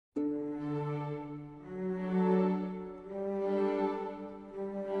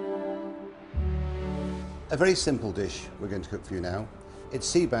A very simple dish we're going to cook for you now. It's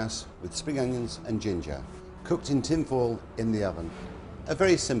sea bass with spring onions and ginger, cooked in tin foil in the oven. A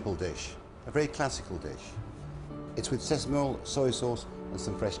very simple dish, a very classical dish. It's with sesame oil, soy sauce and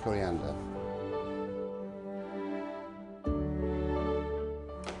some fresh coriander.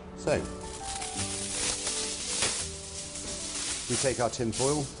 So, we take our tin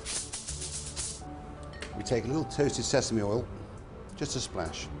foil, we take a little toasted sesame oil, just a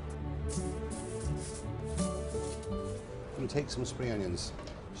splash. And take some spring onions,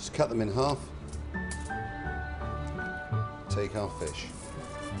 just cut them in half. Take our fish,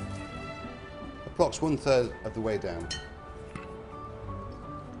 approx 1/3 of the way down.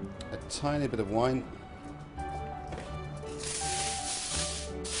 A tiny bit of wine.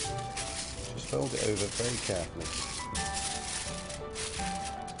 Just fold it over very carefully.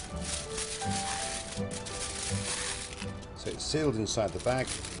 So it's sealed inside the bag.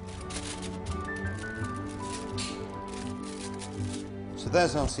 So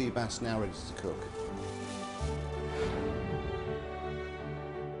there's our sea bass now ready to cook.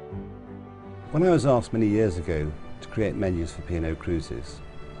 When I was asked many years ago to create menus for P&O cruises,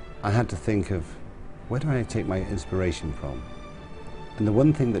 I had to think of where do I take my inspiration from? And the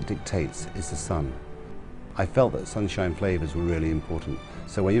one thing that dictates is the sun. I felt that sunshine flavours were really important,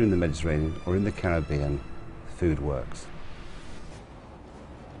 so when you're in the Mediterranean or in the Caribbean, food works.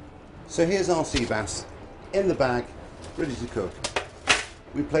 So here's our sea bass in the bag, ready to cook.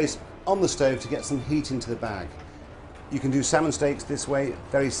 We place on the stove to get some heat into the bag. You can do salmon steaks this way,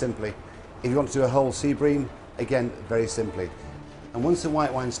 very simply. If you want to do a whole sea bream, again, very simply. And once the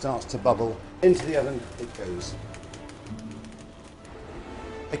white wine starts to bubble, into the oven it goes.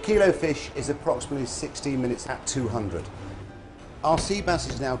 A kilo fish is approximately 16 minutes at 200. Our sea bass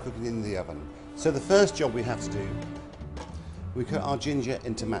is now cooking in the oven. So the first job we have to do, we cut our ginger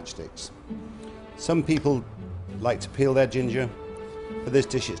into matchsticks. Some people like to peel their ginger. For this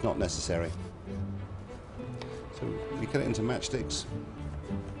dish it's not necessary. So we cut it into matchsticks.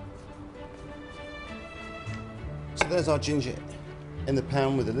 So there's our ginger in the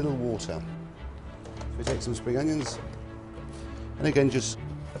pan with a little water. So we take some spring onions and again just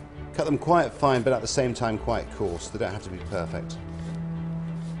cut them quite fine but at the same time quite coarse. They don't have to be perfect.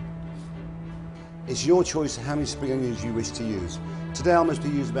 It's your choice how many spring onions you wish to use. Today I'll mostly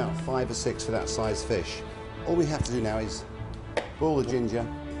use about 5 or 6 for that size fish. All we have to do now is boil the ginger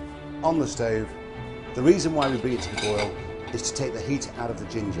on the stove. The reason why we bring it to the boil is to take the heat out of the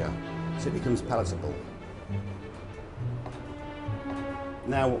ginger so it becomes palatable.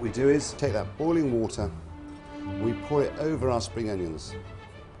 Now what we do is take that boiling water, we pour it over our spring onions.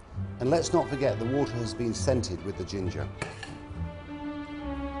 And let's not forget the water has been scented with the ginger.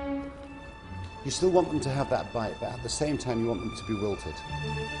 You still want them to have that bite, but at the same time you want them to be wilted.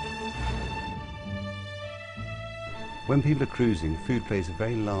 When people are cruising, food plays a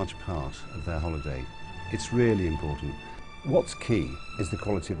very large part of their holiday. It's really important. What's key is the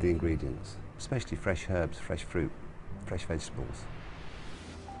quality of the ingredients, especially fresh herbs, fresh fruit, fresh vegetables.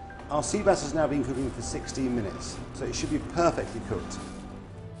 Our sea bass has now been cooking for 16 minutes, so it should be perfectly cooked.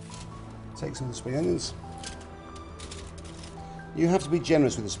 Take some of the spring onions. You have to be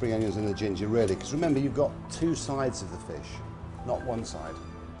generous with the spring onions and the ginger, really, because remember you've got 2 sides of the fish, not 1 side.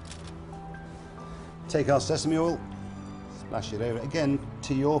 Take our sesame oil, splash it over, again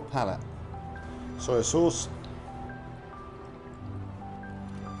to your palate. Soy sauce.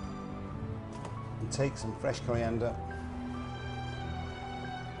 And take some fresh coriander.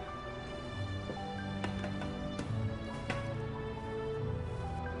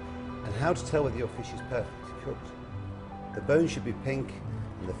 And how to tell whether your fish is perfectly cooked? The bone should be pink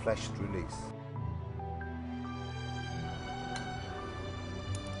and the flesh should release.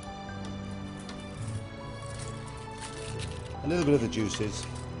 A little bit of the juices,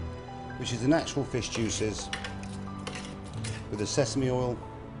 which is the natural fish juices, with the sesame oil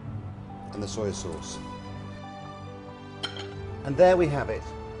and the soy sauce. And there we have it.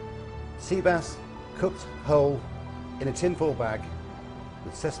 Sea bass, cooked whole, in a tin foil bag,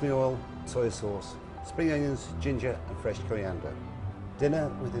 with sesame oil, soy sauce, spring onions, ginger and fresh coriander.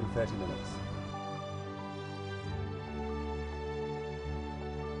 Dinner within 30 minutes.